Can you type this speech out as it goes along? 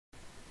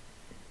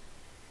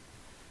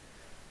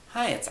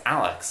Hi, it's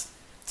Alex.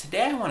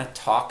 Today I want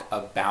to talk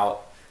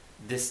about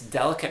this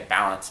delicate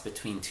balance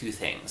between two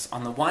things.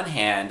 On the one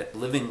hand,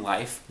 living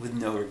life with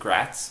no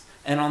regrets,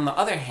 and on the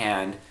other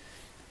hand,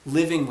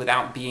 living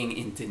without being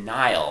in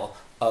denial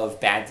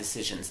of bad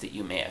decisions that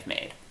you may have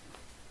made.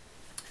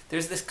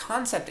 There's this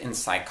concept in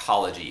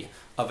psychology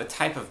of a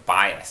type of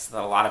bias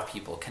that a lot of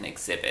people can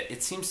exhibit.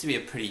 It seems to be a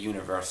pretty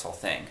universal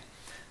thing.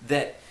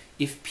 That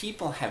if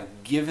people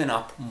have given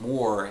up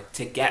more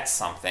to get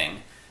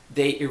something,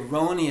 they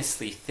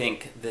erroneously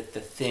think that the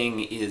thing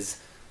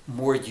is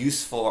more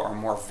useful or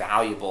more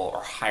valuable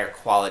or higher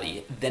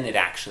quality than it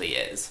actually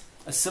is.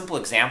 A simple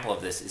example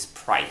of this is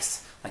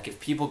price. Like if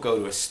people go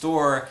to a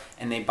store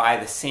and they buy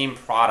the same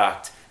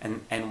product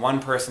and one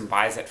person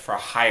buys it for a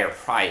higher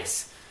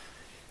price,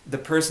 the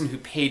person who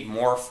paid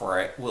more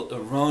for it will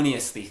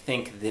erroneously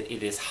think that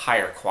it is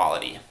higher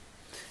quality.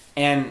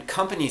 And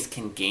companies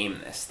can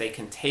game this. They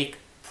can take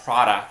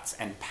products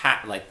and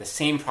like the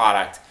same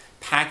product,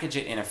 package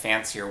it in a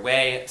fancier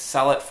way,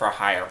 sell it for a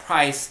higher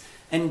price,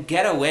 and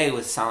get away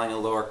with selling a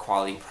lower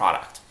quality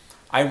product.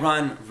 I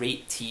run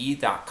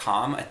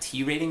ratetea.com, a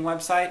tea rating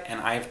website,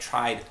 and I've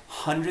tried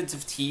hundreds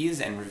of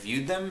teas and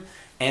reviewed them,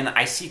 and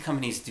I see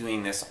companies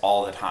doing this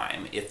all the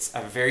time. It's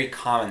a very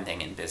common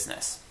thing in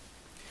business.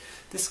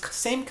 This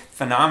same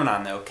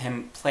phenomenon, though,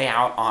 can play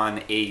out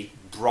on a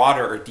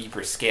broader or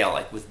deeper scale,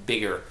 like with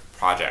bigger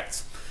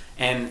projects,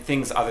 and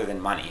things other than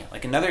money.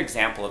 Like another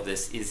example of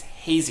this is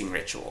hazing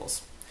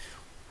rituals.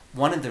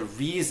 One of the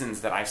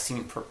reasons that I've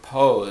seen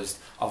proposed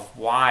of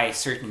why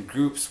certain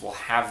groups will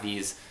have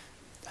these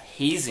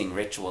hazing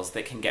rituals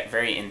that can get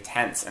very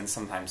intense and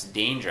sometimes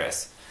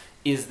dangerous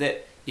is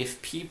that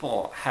if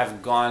people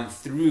have gone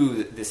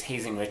through this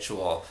hazing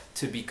ritual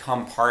to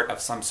become part of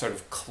some sort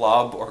of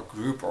club or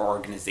group or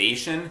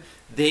organization,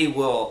 they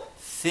will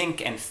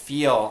think and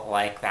feel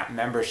like that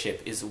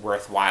membership is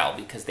worthwhile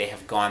because they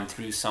have gone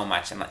through so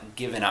much and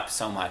given up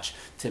so much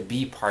to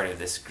be part of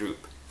this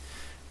group.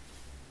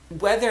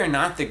 Whether or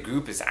not the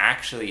group is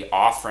actually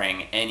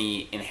offering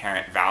any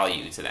inherent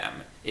value to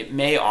them. It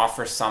may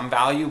offer some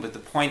value, but the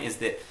point is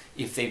that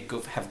if they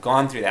have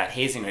gone through that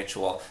hazing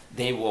ritual,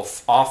 they will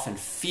often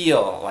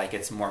feel like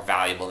it's more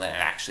valuable than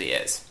it actually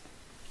is.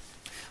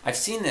 I've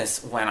seen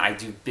this when I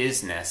do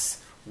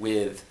business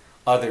with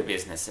other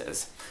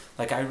businesses.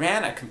 Like I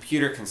ran a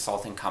computer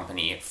consulting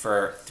company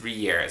for 3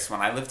 years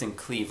when I lived in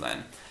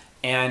Cleveland,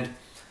 and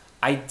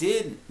I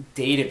did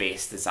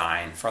database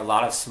design for a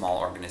lot of small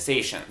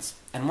organizations.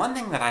 And one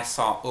thing that I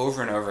saw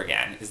over and over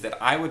again is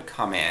that I would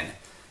come in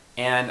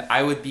and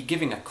I would be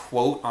giving a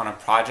quote on a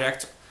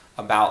project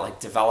about like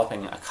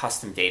developing a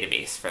custom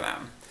database for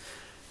them.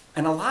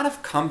 And a lot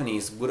of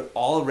companies would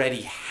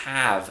already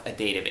have a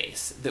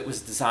database that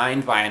was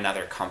designed by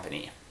another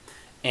company.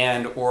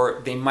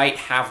 Or they might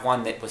have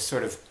one that was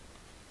sort of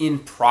in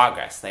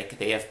progress, like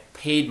they have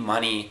paid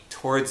money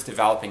towards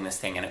developing this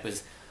thing and it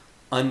was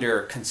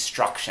under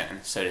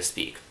construction, so to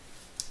speak.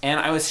 And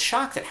I was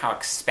shocked at how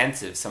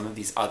expensive some of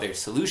these other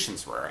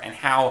solutions were and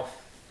how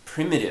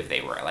primitive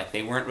they were. Like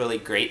they weren't really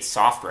great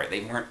software. They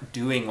weren't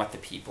doing what the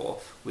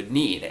people would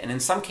need. And in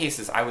some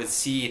cases I would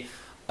see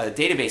a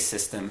database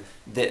system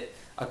that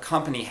a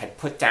company had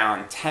put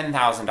down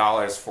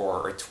 $10,000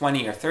 for or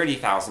 $20,000 or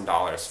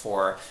 $30,000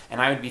 for,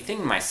 and I would be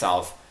thinking to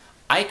myself,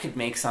 I could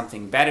make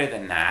something better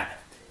than that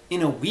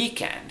in a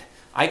weekend.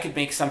 I could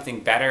make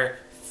something better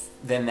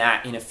than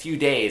that in a few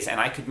days, and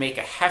I could make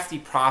a hefty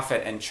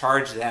profit and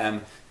charge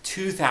them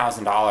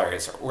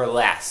 $2,000 or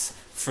less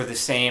for the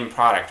same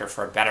product or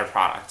for a better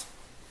product.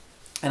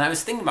 And I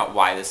was thinking about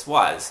why this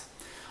was.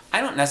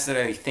 I don't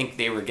necessarily think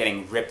they were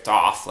getting ripped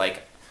off.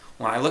 Like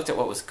when I looked at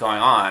what was going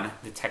on,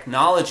 the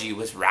technology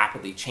was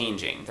rapidly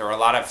changing. There were a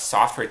lot of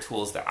software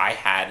tools that I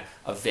had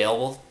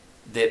available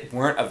that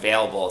weren't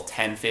available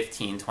 10,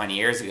 15, 20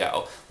 years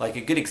ago. Like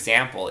a good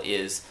example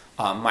is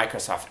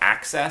Microsoft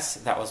Access.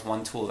 That was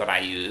one tool that I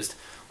used.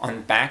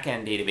 On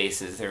back-end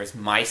databases, there was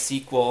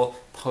MySQL,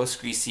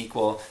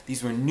 PostgreSQL.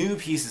 These were new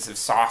pieces of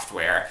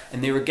software,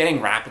 and they were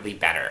getting rapidly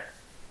better.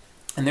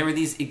 And there were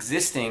these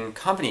existing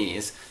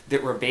companies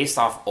that were based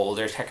off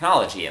older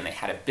technology, and they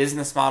had a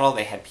business model,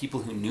 they had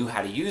people who knew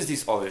how to use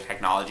these older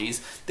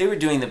technologies, they were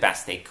doing the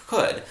best they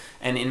could.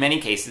 And in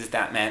many cases,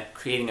 that meant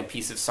creating a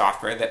piece of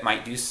software that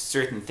might do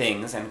certain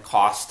things and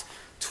cost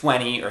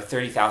 $20,000 or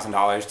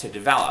 $30,000 to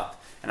develop.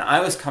 And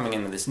I was coming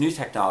in with this new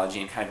technology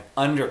and kind of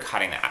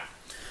undercutting that.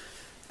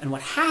 And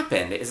what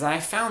happened is that I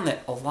found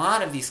that a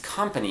lot of these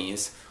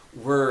companies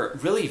were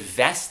really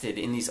vested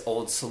in these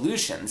old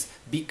solutions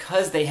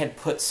because they had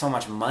put so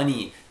much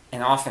money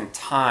and often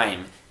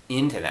time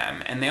into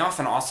them. And they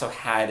often also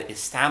had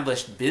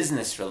established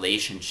business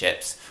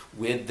relationships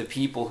with the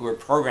people who were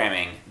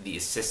programming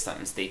these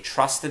systems. They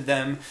trusted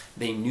them,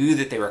 they knew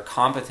that they were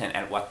competent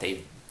at what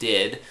they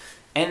did,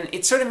 and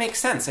it sort of makes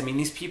sense. I mean,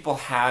 these people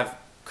had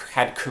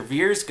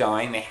careers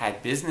going, they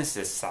had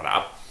businesses set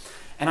up,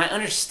 and I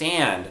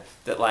understand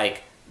that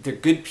like they're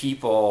good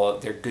people,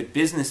 they're good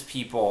business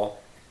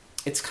people.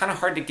 It's kind of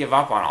hard to give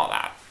up on all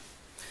that.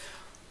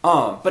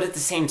 But at the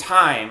same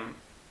time,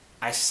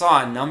 I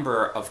saw a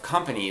number of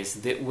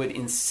companies that would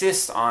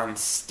insist on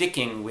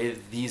sticking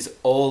with these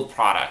old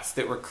products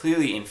that were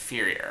clearly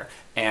inferior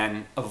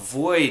and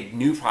avoid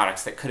new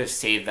products that could have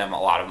saved them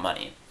a lot of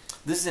money.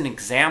 This is an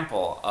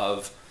example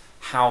of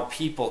how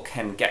people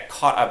can get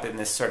caught up in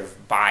this sort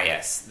of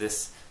bias,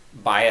 this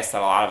bias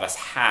that a lot of us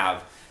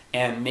have,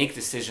 and make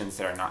decisions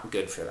that are not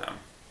good for them.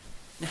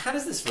 Now, how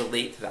does this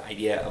relate to the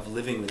idea of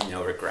living with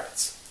no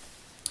regrets?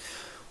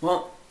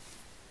 Well,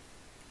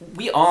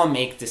 we all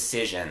make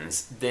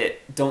decisions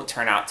that don't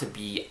turn out to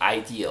be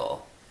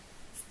ideal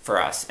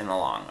for us in the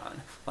long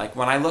run. Like,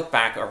 when I look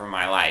back over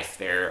my life,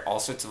 there are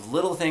all sorts of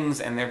little things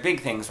and there are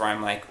big things where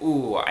I'm like,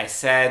 ooh, I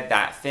said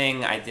that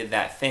thing, I did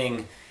that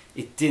thing,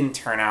 it didn't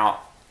turn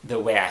out the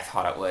way I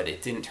thought it would,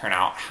 it didn't turn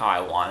out how I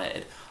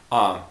wanted.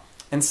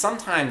 And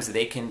sometimes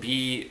they can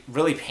be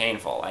really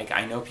painful. Like,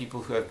 I know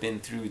people who have been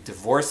through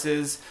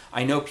divorces,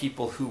 I know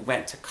people who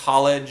went to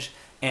college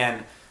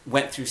and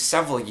went through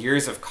several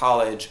years of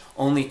college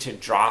only to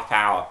drop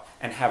out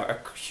and have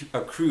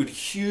accrued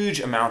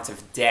huge amounts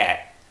of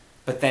debt,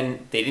 but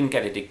then they didn't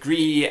get a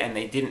degree and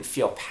they didn't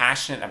feel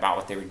passionate about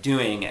what they were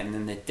doing, and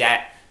then the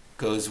debt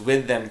goes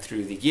with them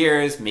through the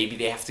years. Maybe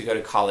they have to go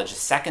to college a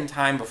second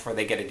time before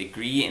they get a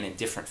degree in a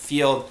different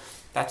field.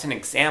 That's an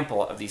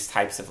example of these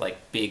types of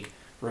like big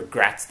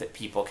regrets that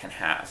people can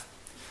have.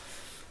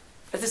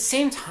 At the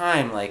same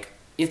time, like,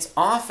 it's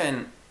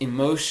often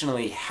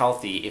emotionally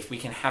healthy if we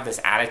can have this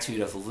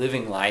attitude of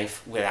living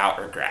life without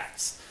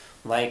regrets.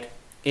 Like,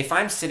 if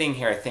I'm sitting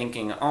here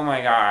thinking, oh my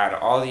god,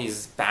 all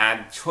these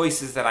bad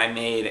choices that I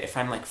made, if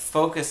I'm like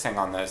focusing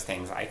on those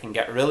things, I can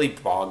get really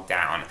bogged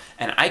down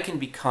and I can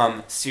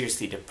become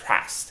seriously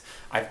depressed.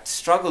 I've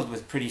struggled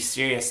with pretty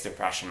serious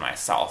depression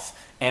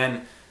myself,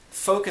 and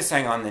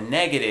focusing on the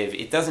negative,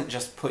 it doesn't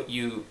just put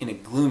you in a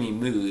gloomy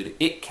mood,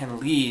 it can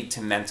lead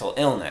to mental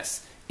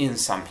illness in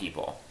some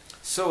people.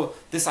 So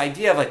this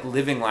idea of like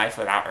living life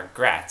without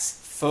regrets,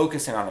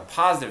 focusing on the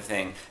positive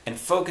thing and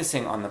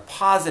focusing on the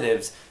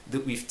positives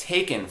that we've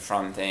taken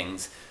from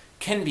things,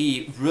 can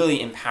be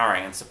really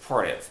empowering and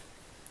supportive.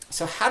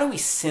 So how do we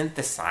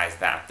synthesize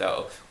that,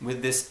 though,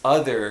 with this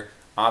other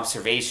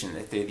observation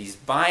that there are these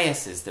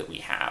biases that we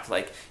have?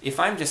 Like, if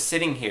I'm just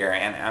sitting here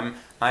and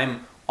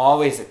I'm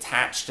always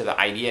attached to the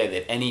idea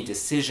that any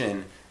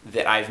decision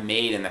that I've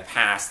made in the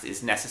past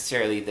is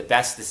necessarily the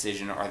best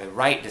decision or the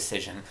right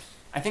decision,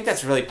 I think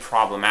that's really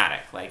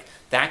problematic. Like,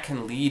 that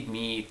can lead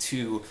me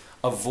to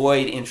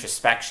avoid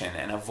introspection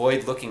and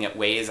avoid looking at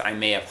ways I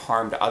may have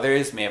harmed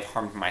others, may have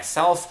harmed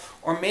myself,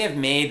 or may have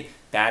made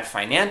bad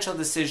financial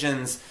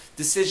decisions,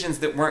 decisions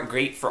that weren't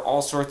great for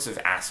all sorts of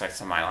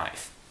aspects of my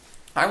life.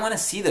 I want to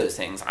see those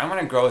things. I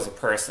want to grow as a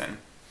person.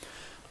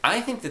 I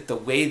think that the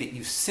way that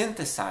you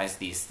synthesize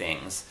these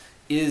things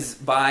is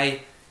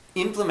by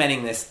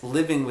implementing this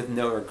living with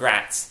no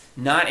regrets,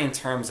 not in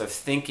terms of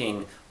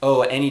thinking,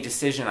 oh, any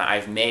decision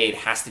I've made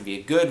has to be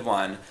a good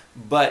one,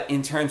 but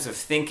in terms of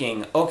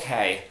thinking,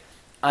 okay,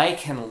 I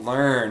can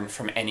learn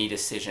from any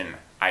decision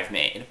I've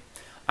made.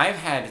 I've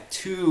had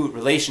 2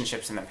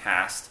 relationships in the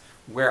past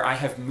where I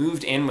have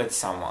moved in with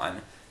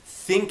someone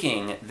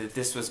thinking that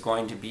this was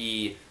going to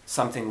be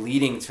something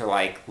leading to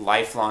like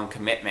lifelong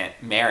commitment,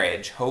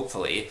 marriage,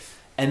 hopefully,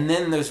 and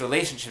then those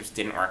relationships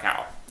didn't work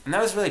out. And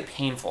that was really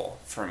painful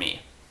for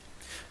me.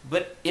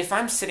 But if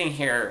I'm sitting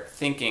here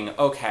thinking,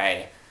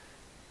 okay,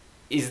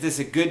 is this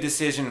a good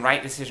decision,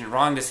 right decision,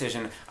 wrong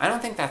decision, I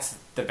don't think that's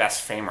the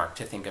best framework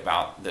to think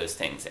about those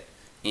things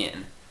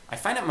in. I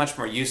find it much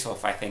more useful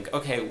if I think,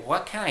 okay,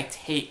 what can I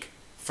take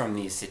from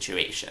these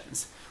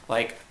situations?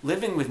 Like,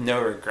 living with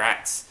no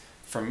regrets,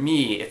 for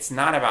me, it's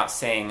not about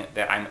saying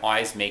that I'm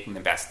always making the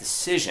best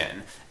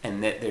decision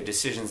and that they're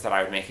decisions that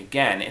I would make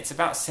again. It's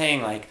about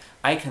saying, like,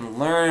 I can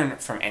learn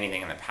from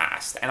anything in the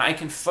past, and I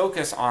can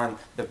focus on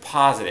the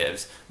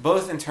positives,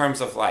 both in terms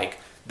of, like,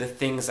 the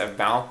things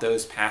about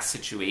those past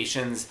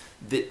situations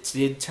that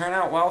did turn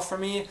out well for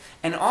me,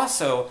 and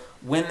also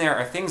when there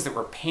are things that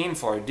were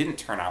painful or didn't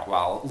turn out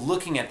well,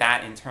 looking at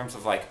that in terms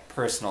of like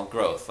personal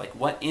growth. Like,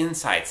 what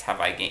insights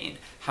have I gained?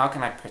 How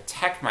can I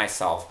protect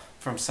myself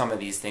from some of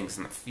these things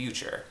in the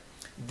future?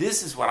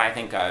 This is what I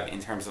think of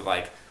in terms of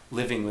like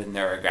living with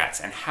no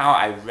regrets and how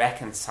I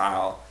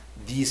reconcile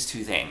these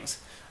 2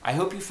 things. I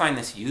hope you find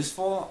this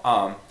useful.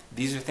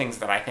 These are things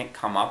that I think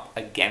come up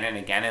again and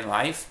again in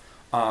life.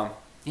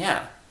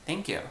 Yeah,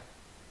 thank you.